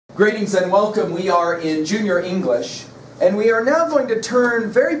Greetings and welcome. We are in Junior English, and we are now going to turn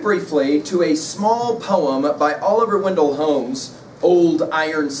very briefly to a small poem by Oliver Wendell Holmes, Old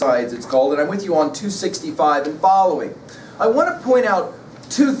Ironsides it's called, and I'm with you on 265 and following. I want to point out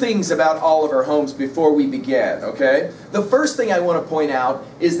two things about Oliver Holmes before we begin, okay? The first thing I want to point out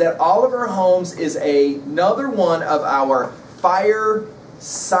is that Oliver Holmes is another one of our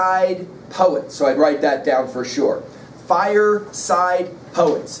fireside poets, so I'd write that down for sure. Fireside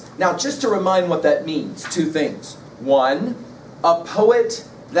poets. Now, just to remind what that means, two things. One, a poet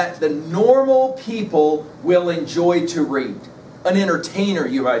that the normal people will enjoy to read. An entertainer,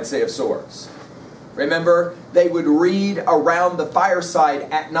 you might say, of sorts. Remember, they would read around the fireside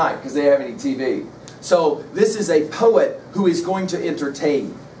at night because they didn't have any TV. So this is a poet who is going to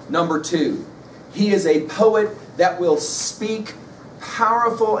entertain. Number two, he is a poet that will speak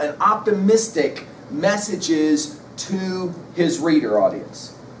powerful and optimistic messages to his reader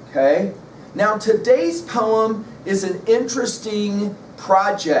audience. Okay? Now today's poem is an interesting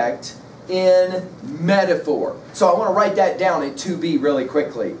project in metaphor. So I want to write that down in 2B really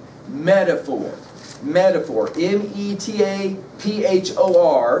quickly. Metaphor. Metaphor. M-E-T-A-P-H-O-R.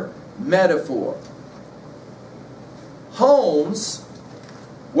 Metaphor. Holmes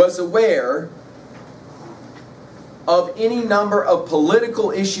was aware of any number of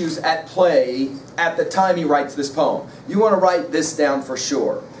political issues at play at the time he writes this poem. You want to write this down for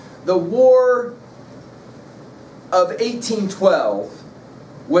sure. The War of 1812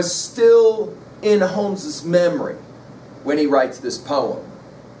 was still in Holmes's memory when he writes this poem.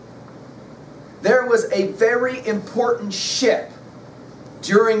 There was a very important ship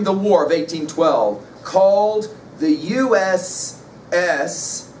during the War of 1812 called the USS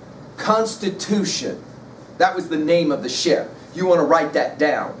Constitution. That was the name of the ship. You want to write that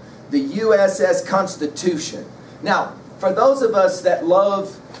down. The USS Constitution. Now, for those of us that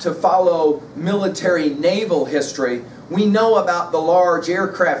love to follow military naval history, we know about the large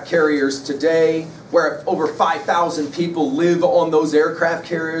aircraft carriers today, where over 5,000 people live on those aircraft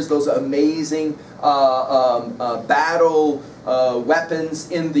carriers, those amazing battle weapons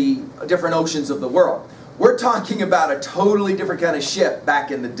in the different oceans of the world. We're talking about a totally different kind of ship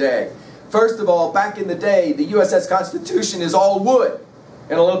back in the day. First of all, back in the day, the USS Constitution is all wood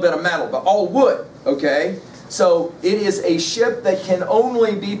and a little bit of metal, but all wood, okay? So it is a ship that can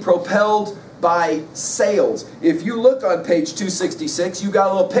only be propelled by sails. If you look on page 266, you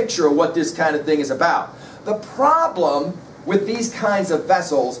got a little picture of what this kind of thing is about. The problem with these kinds of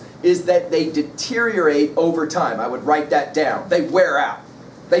vessels is that they deteriorate over time. I would write that down. They wear out.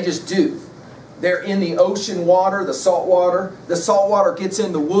 They just do. They're in the ocean water, the salt water. The salt water gets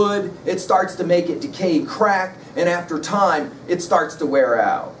in the wood. It starts to make it decay and crack. And after time, it starts to wear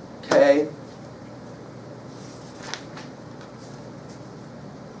out. Okay?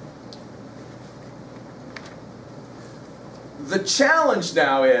 The challenge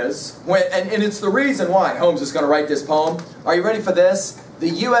now is, and it's the reason why Holmes is going to write this poem. Are you ready for this?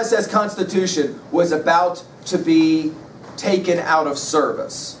 The USS Constitution was about to be taken out of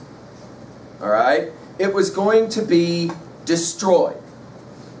service. All right? It was going to be destroyed.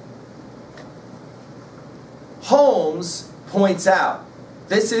 Holmes points out,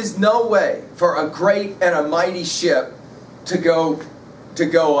 this is no way for a great and a mighty ship to go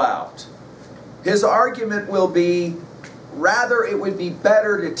out. His argument will be, rather it would be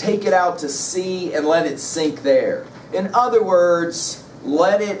better to take it out to sea and let it sink there. In other words,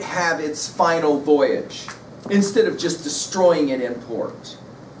 let it have its final voyage instead of just destroying it in port.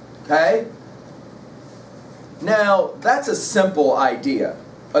 Okay? Now, that's a simple idea.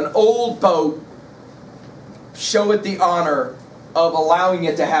 An old boat, show it the honor of allowing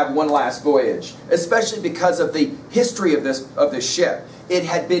it to have one last voyage, especially because of the history of this ship. It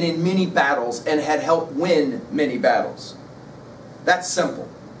had been in many battles and had helped win many battles. That's simple.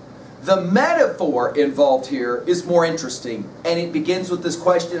 The metaphor involved here is more interesting, and it begins with this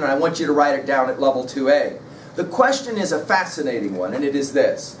question, and I want you to write it down at level 2A. The question is a fascinating one, and it is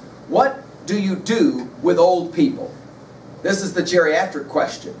this. What do you do with old people? This is the geriatric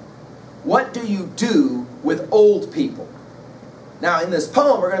question. What do you do with old people? Now, in this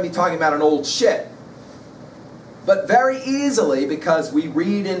poem, we're going to be talking about an old ship. But very easily, because we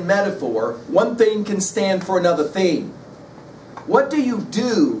read in metaphor, one thing can stand for another theme. What do you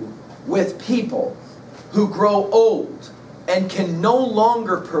do with people who grow old and can no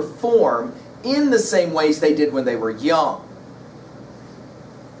longer perform in the same ways they did when they were young?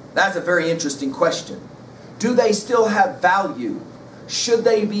 That's a very interesting question. Do they still have value? Should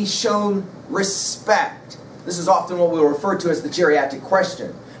they be shown respect? This is often what we'll refer to as the geriatric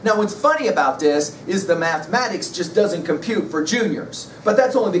question. Now what's funny about this is the mathematics just doesn't compute for juniors. But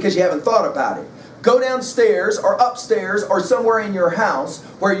that's only because you haven't thought about it. Go downstairs or upstairs or somewhere in your house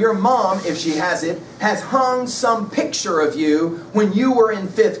where your mom, if she has it, has hung some picture of you when you were in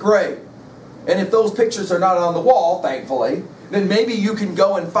 5th grade. And if those pictures are not on the wall, thankfully, then maybe you can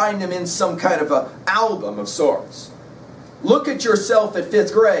go and find them in some kind of an album of sorts. Look at yourself at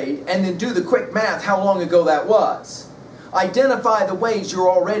 5th grade and then do the quick math how long ago that was. Identify the ways you're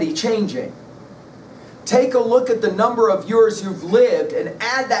already changing. Take a look at the number of years you've lived and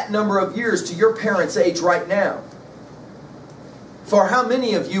add that number of years to your parents' age right now. For how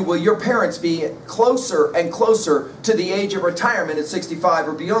many of you will your parents be closer and closer to the age of retirement at 65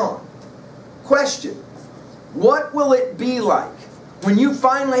 or beyond? Question: what will it be like when you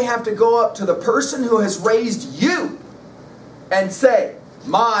finally have to go up to the person who has raised you and say,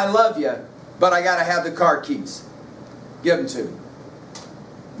 "Ma, I love you, but I got to have the car keys. Give them to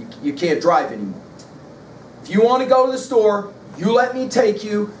me. You can't drive anymore. If you want to go to the store, you let me take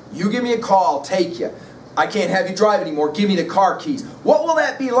you. You give me a call, I'll take you. I can't have you drive anymore. Give me the car keys." What will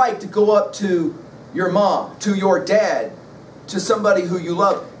that be like to go up to your mom, to your dad, to somebody who you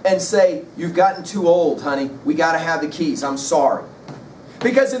love and say, "You've gotten too old, honey. We got to have the keys. I'm sorry."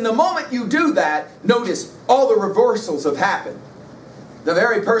 Because in the moment you do that, notice all the reversals have happened. The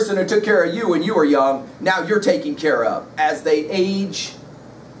very person who took care of you when you were young, now you're taking care of as they age.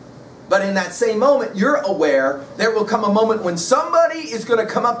 But in that same moment, you're aware there will come a moment when somebody is going to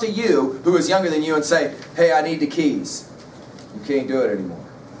come up to you who is younger than you and say, "Hey, I need the keys." You can't do it anymore.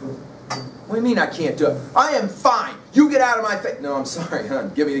 What do you mean I can't do it? I am fine. You get out of my face. No, I'm sorry,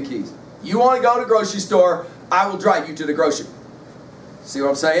 hon. Give me the keys. You want to go to the grocery store, I will drive you to the grocery. See what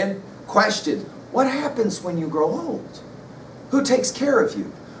I'm saying? Question: what happens when you grow old? Who takes care of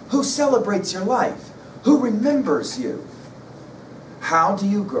you? Who celebrates your life? Who remembers you? How do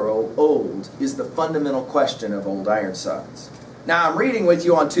you grow old is the fundamental question of Old Ironsides. Now I'm reading with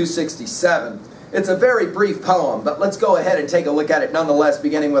you on 267. It's a very brief poem, but let's go ahead and take a look at it nonetheless,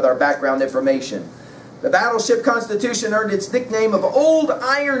 beginning with our background information. The battleship Constitution earned its nickname of Old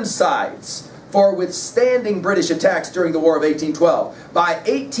Ironsides for withstanding British attacks during the War of 1812. By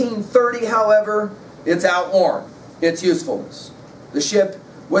 1830, however, it's outworn its usefulness. The ship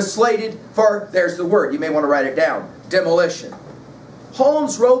was slated for, there's the word, you may want to write it down, demolition.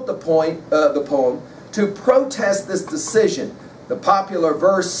 Holmes wrote the poem to protest this decision. The popular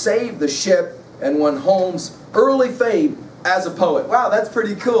verse saved the ship and won Holmes' early fame as a poet. Wow, that's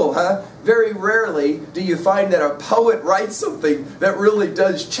pretty cool, huh? Very rarely do you find that a poet writes something that really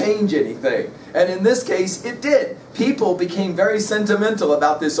does change anything. And in this case, it did. People became very sentimental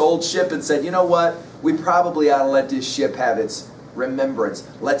about this old ship and said, "You know what? We probably ought to let this ship have its remembrance.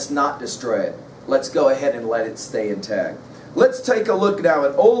 Let's not destroy it. Let's go ahead and let it stay intact." Let's take a look now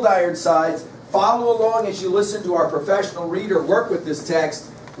at Old Ironsides. Follow along as you listen to our professional reader work with this text.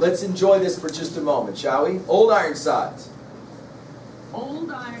 Let's enjoy this for just a moment, shall we? Old Ironsides.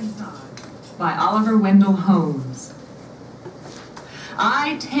 Old Ironsides by Oliver Wendell Holmes.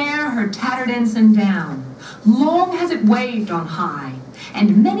 I tear her tattered ensign down. Long has it waved on high,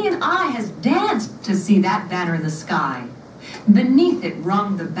 and many an eye has danced to see that banner in the sky. Beneath it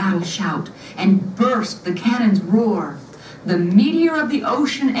rung the battle shout, and burst the cannon's roar. The meteor of the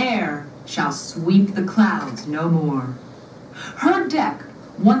ocean air shall sweep the clouds no more. Her deck,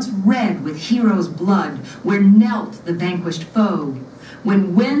 once red with heroes' blood, where knelt the vanquished foe,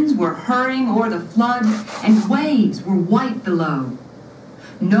 when winds were hurrying o'er the flood, and waves were white below.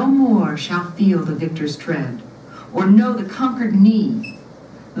 No more shall feel the victor's tread, or know the conquered knee.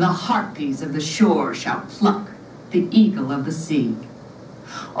 The harpies of the shore shall pluck the eagle of the sea.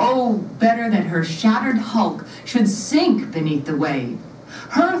 Oh, better that her shattered hulk should sink beneath the wave.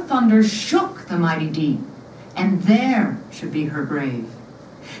 Her thunder shook the mighty deep, and there should be her grave.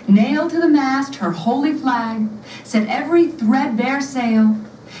 Nail to the mast her holy flag, set every threadbare sail,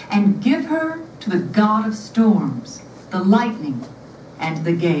 and give her to the god of storms, the lightning and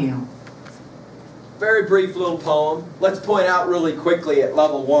the gale. Very brief little poem. Let's point out really quickly at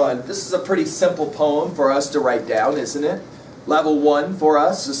level 1. This is a pretty simple poem for us to write down, isn't it? Level 1 for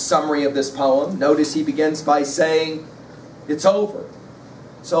us, a summary of this poem. Notice he begins by saying, it's over.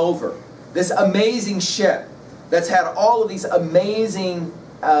 It's over. This amazing ship that's had all of these amazing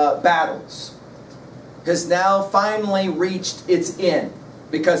battles has now finally reached its end.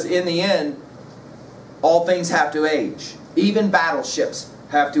 Because in the end, all things have to age. Even battleships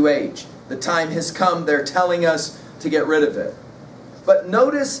have to age. The time has come, they're telling us to get rid of it. But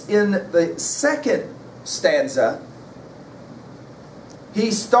notice in the second stanza, he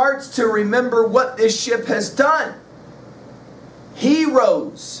starts to remember what this ship has done. He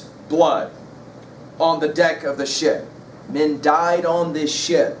heroes' blood on the deck of the ship. Men died on this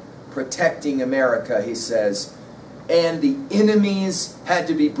ship protecting America, he says. And the enemies had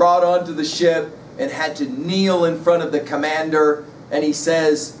to be brought onto the ship and had to kneel in front of the commander. And he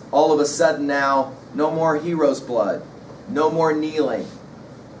says, all of a sudden now, no more heroes' blood. No more kneeling.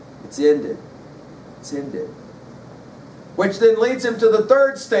 It's ended. It's ended. Which then leads him to the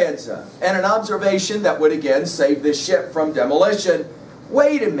third stanza, and an observation that would again save this ship from demolition.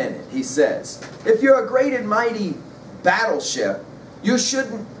 Wait a minute, he says. If you're a great and mighty battleship, you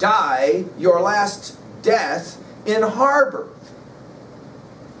shouldn't die your last death in harbor.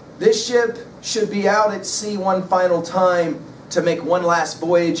 This ship should be out at sea one final time to make one last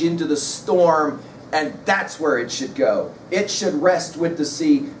voyage into the storm, and that's where it should go. It should rest with the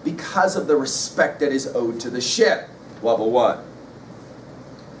sea because of the respect that is owed to the ship. Level 1.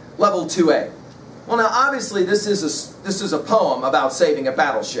 Level 2A. Well, now obviously this is a poem about saving a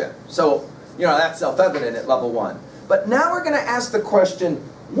battleship. So, you know, that's self-evident at level 1. But now we're going to ask the question,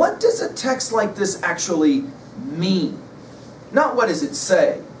 what does a text like this actually mean? Not what does it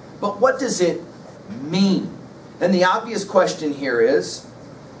say, but what does it mean? And the obvious question here is,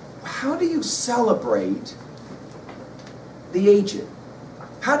 how do you celebrate the aged?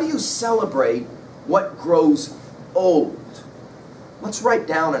 How do you celebrate what grows old? Let's write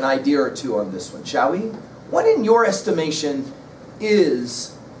down an idea or two on this one, shall we? What in your estimation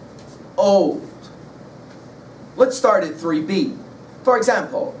is old? Let's start at 3B. For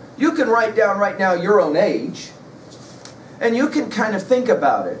example, you can write down right now your own age, and you can kind of think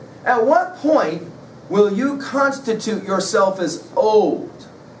about it. At what point will you constitute yourself as old?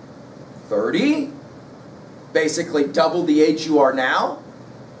 30? Basically double the age you are now?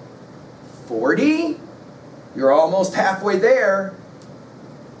 40? You're almost halfway there.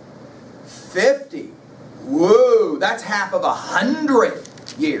 50? Whoa, that's half of 100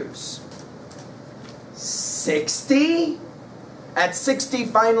 years. 60? At 60,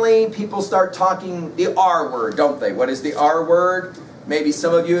 finally, people start talking the R word, don't they? What is the R word? Maybe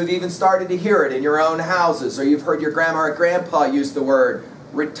some of you have even started to hear it in your own houses, or you've heard your grandma or grandpa use the word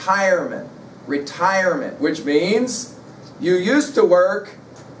retirement. Retirement, which means you used to work,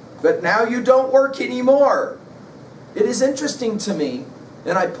 but now you don't work anymore. It is interesting to me,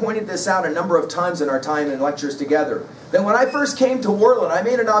 and I pointed this out a number of times in our time in lectures together, that when I first came to Worland, I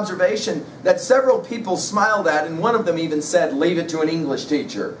made an observation that several people smiled at, and one of them even said, leave it to an English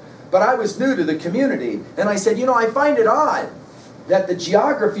teacher. But I was new to the community, and I said, you know, I find it odd that the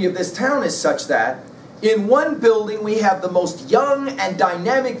geography of this town is such that in one building we have the most young and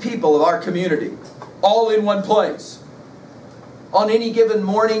dynamic people of our community, all in one place. On any given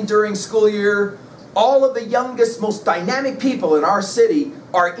morning during school year, all of the youngest, most dynamic people in our city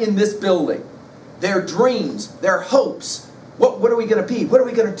are in this building. Their dreams, their hopes. What are we going to be? What are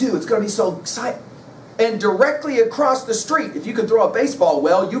we going to do? It's going to be so exciting. And directly across the street, if you can throw a baseball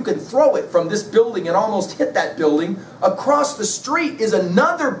well, you can throw it from this building and almost hit that building. Across the street is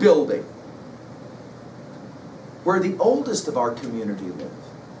another building where the oldest of our community live.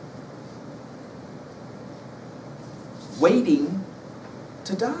 Waiting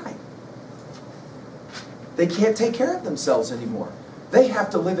to die. They can't take care of themselves anymore. They have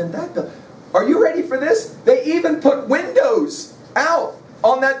to live in that building. Are you ready for this? They even put windows out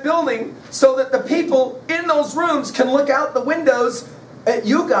on that building so that the people in those rooms can look out the windows at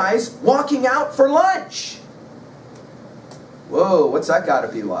you guys walking out for lunch. Whoa, what's that got to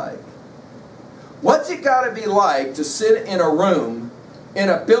be like? What's it got to be like to sit in a room in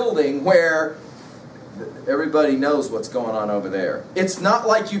a building where everybody knows what's going on over there? It's not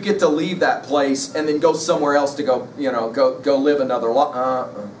like you get to leave that place and then go somewhere else to go, you know, go live another life.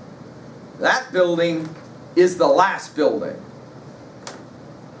 That building is the last building.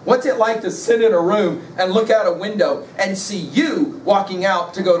 What's it like to sit in a room and look out a window and see you walking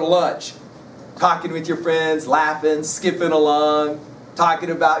out to go to lunch? Talking with your friends, laughing, skipping along,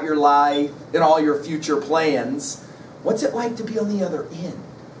 talking about your life and all your future plans. What's it like to be on the other end?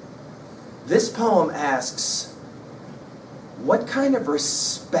 This poem asks, what kind of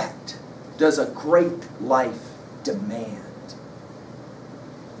respect does a great life demand?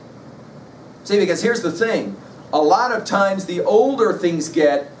 See, because here's the thing. A lot of times the older things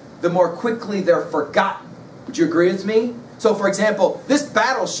get, the more quickly they're forgotten. Would you agree with me? So for example, this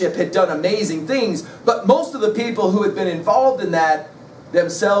battleship had done amazing things, but most of the people who had been involved in that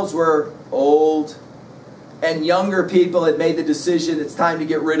themselves were old, and younger people had made the decision, it's time to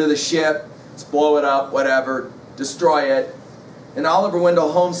get rid of the ship, let's blow it up, whatever, destroy it. And Oliver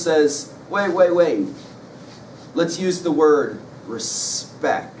Wendell Holmes says, wait. Let's use the word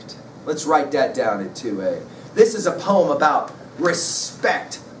respect. Let's write that down at 2A. This is a poem about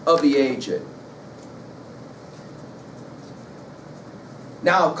respect of the aged.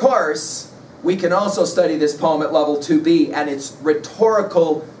 Now, of course, we can also study this poem at level 2B and its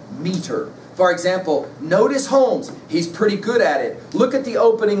rhetorical meter. For example, notice Holmes. He's pretty good at it. Look at the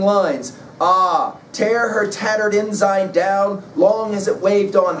opening lines. Ah, tear her tattered ensign down, long as it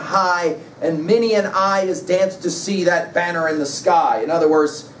waved on high, and many an eye has danced to see that banner in the sky. In other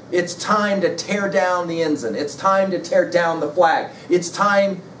words, it's time to tear down the ensign. It's time to tear down the flag. It's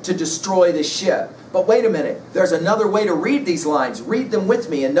time to destroy the ship. But wait a minute. There's another way to read these lines. Read them with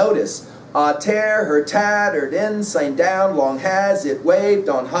me and notice. Ah, tear her tattered ensign down, long has it waved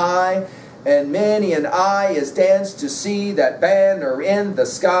on high, and many an eye has danced to see that banner in the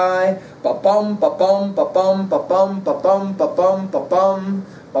sky. Ba-bum, ba-bum, ba-bum, ba-bum, ba-bum, ba-bum, ba-bum,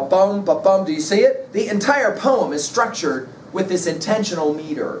 ba-bum, ba-bum. Do you see it? The entire poem is structured with this intentional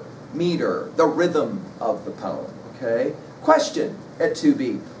meter, the rhythm of the poem. Okay? Question at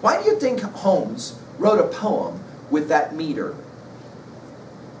 2B. Why do you think Holmes wrote a poem with that meter?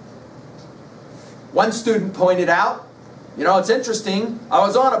 One student pointed out, you know, it's interesting. I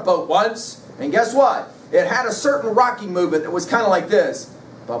was on a boat once, and guess what? It had a certain rocking movement that was kind of like this.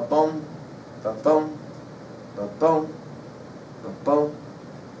 Ba-boom, ba-boom, ba-boom, ba-boom.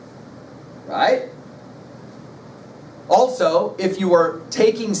 Right? Also, if you were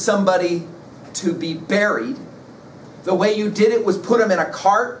taking somebody to be buried, the way you did it was put them in a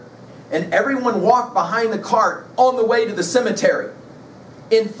cart, and everyone walked behind the cart on the way to the cemetery.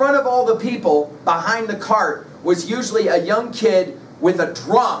 In front of all the people, behind the cart, was usually a young kid with a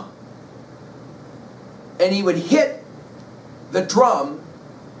drum. And he would hit the drum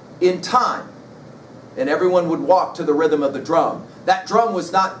in time. And everyone would walk to the rhythm of the drum. That drum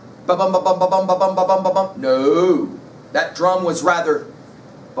was not ba-bum, ba-bum, ba-bum, ba-bum, ba-bum, ba-bum. No. That drum was rather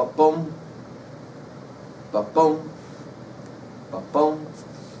ba-bum, ba-bum, ba-bum.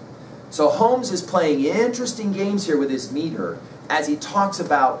 So Holmes is playing interesting games here with his meter as he talks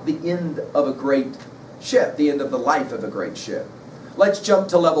about the end of a great ship, the end of the life of a great ship. Let's jump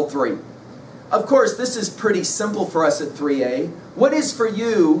to level 3. Of course, this is pretty simple for us at 3A. What is for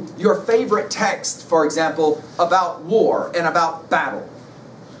you your favorite text, for example, about war and about battle?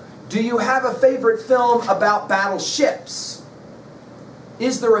 Do you have a favorite film about battleships?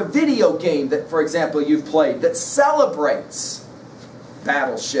 Is there a video game that, for example, you've played that celebrates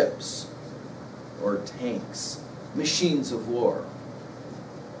battleships or tanks, machines of war?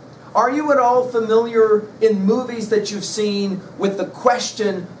 Are you at all familiar in movies that you've seen with the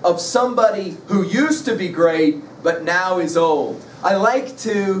question of somebody who used to be great but now is old? I like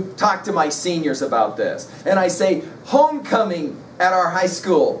to talk to my seniors about this. And I say, homecoming at our high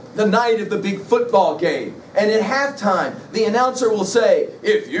school, the night of the big football game. And at halftime, the announcer will say,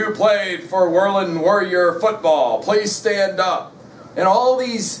 if you played for Whirling Warrior football, please stand up. And all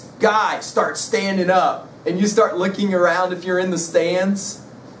these guys start standing up. And you start looking around if you're in the stands.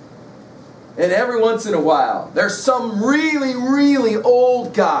 And every once in a while, there's some really, really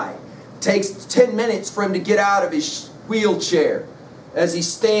old guy. It takes 10 minutes for him to get out of his wheelchair as he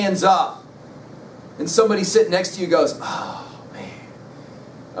stands up. And somebody sitting next to you goes, oh, man,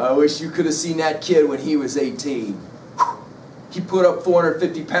 I wish you could have seen that kid when he was 18. He put up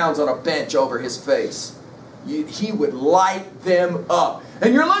 450 pounds on a bench over his face. He would light them up.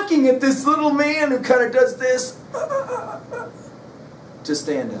 And you're looking at this little man who kind of does this to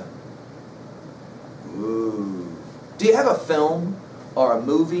stand up. Ooh. Do you have a film or a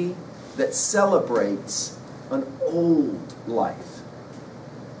movie that celebrates an old life?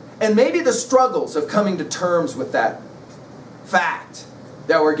 And maybe the struggles of coming to terms with that fact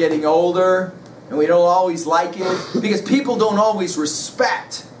that we're getting older and we don't always like it because people don't always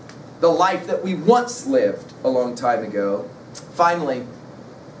respect the life that we once lived a long time ago. Finally,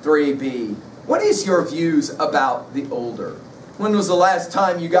 3B. What is your views about the older? When was the last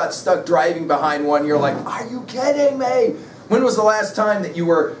time you got stuck driving behind one? You're like, are you kidding me? When was the last time that you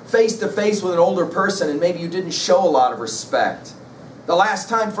were face to face with an older person and maybe you didn't show a lot of respect? The last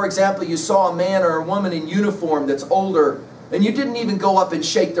time, for example, you saw a man or a woman in uniform that's older and you didn't even go up and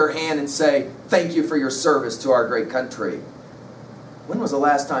shake their hand and say, thank you for your service to our great country. When was the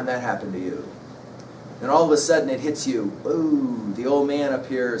last time that happened to you? And all of a sudden it hits you, ooh, the old man up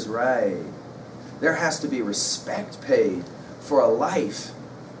here is right. There has to be respect paid for a life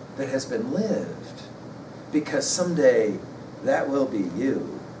that has been lived. Because someday that will be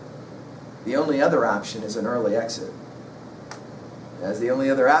you. The only other option is an early exit. That's the only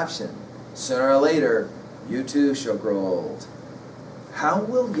other option. Sooner or later, you too shall grow old. How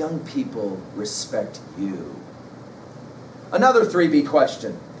will young people respect you? Another 3B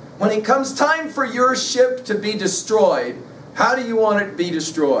question. When it comes time for your ship to be destroyed, How do you want it to be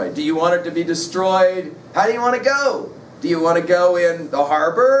destroyed? Do you want it to be destroyed? How do you want to go? Do you want to go in the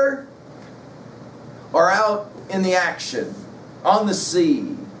harbor? Or out in the action? On the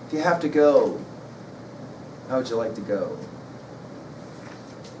sea? If you have to go, how would you like to go?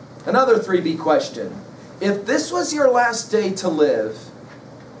 Another 3B question. If this was your last day to live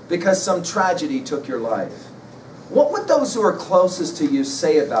because some tragedy took your life, what would those who are closest to you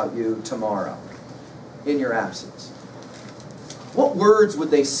say about you tomorrow in your absence? What words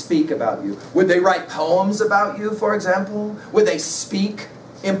would they speak about you? Would they write poems about you, for example? Would they speak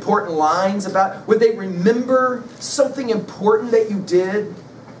important lines about? Would they remember something important that you did?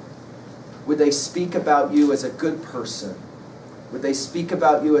 Would they speak about you as a good person? Would they speak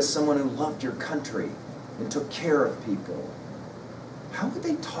about you as someone who loved your country and took care of people? How would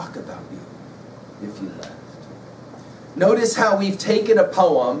they talk about you if you left? Notice how we've taken a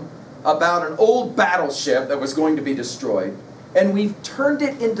poem about an old battleship that was going to be destroyed, and we've turned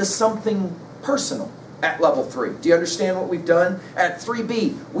it into something personal at level 3. Do you understand what we've done? At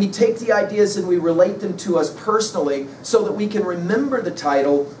 3B, we take the ideas and we relate them to us personally so that we can remember the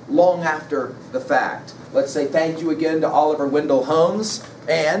title long after the fact. Let's say thank you again to Oliver Wendell Holmes,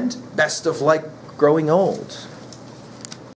 and best of luck growing old.